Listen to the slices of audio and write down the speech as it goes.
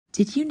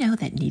Did you know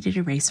that kneaded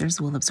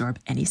erasers will absorb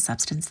any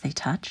substance they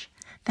touch?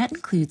 That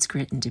includes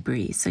grit and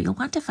debris, so you'll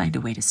want to find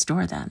a way to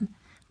store them.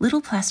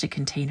 Little plastic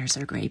containers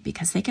are great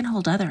because they can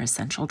hold other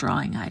essential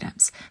drawing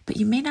items, but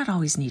you may not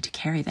always need to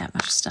carry that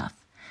much stuff.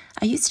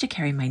 I used to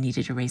carry my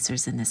kneaded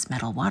erasers in this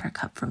metal water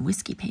cup from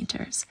whiskey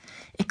painters.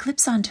 It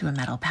clips onto a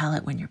metal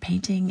palette when you're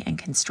painting and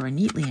can store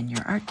neatly in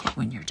your art kit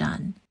when you're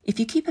done. If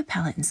you keep a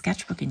palette and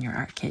sketchbook in your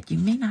art kit, you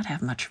may not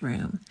have much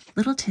room.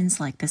 Little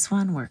tins like this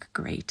one work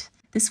great.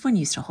 This one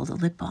used to hold a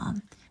lip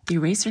balm. The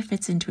eraser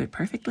fits into it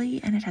perfectly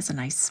and it has a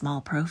nice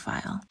small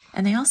profile.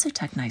 And they also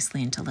tuck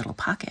nicely into little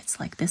pockets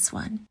like this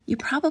one. You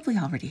probably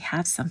already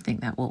have something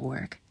that will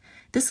work.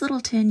 This little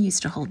tin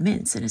used to hold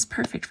mints and is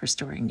perfect for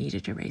storing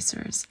kneaded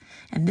erasers.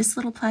 And this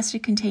little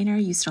plastic container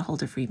used to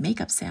hold a free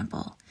makeup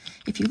sample.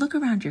 If you look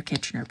around your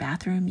kitchen or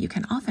bathroom, you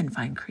can often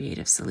find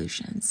creative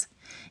solutions.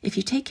 If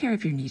you take care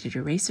of your kneaded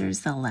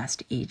erasers, they'll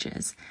last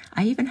ages.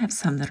 I even have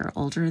some that are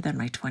older than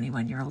my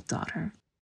 21-year-old daughter.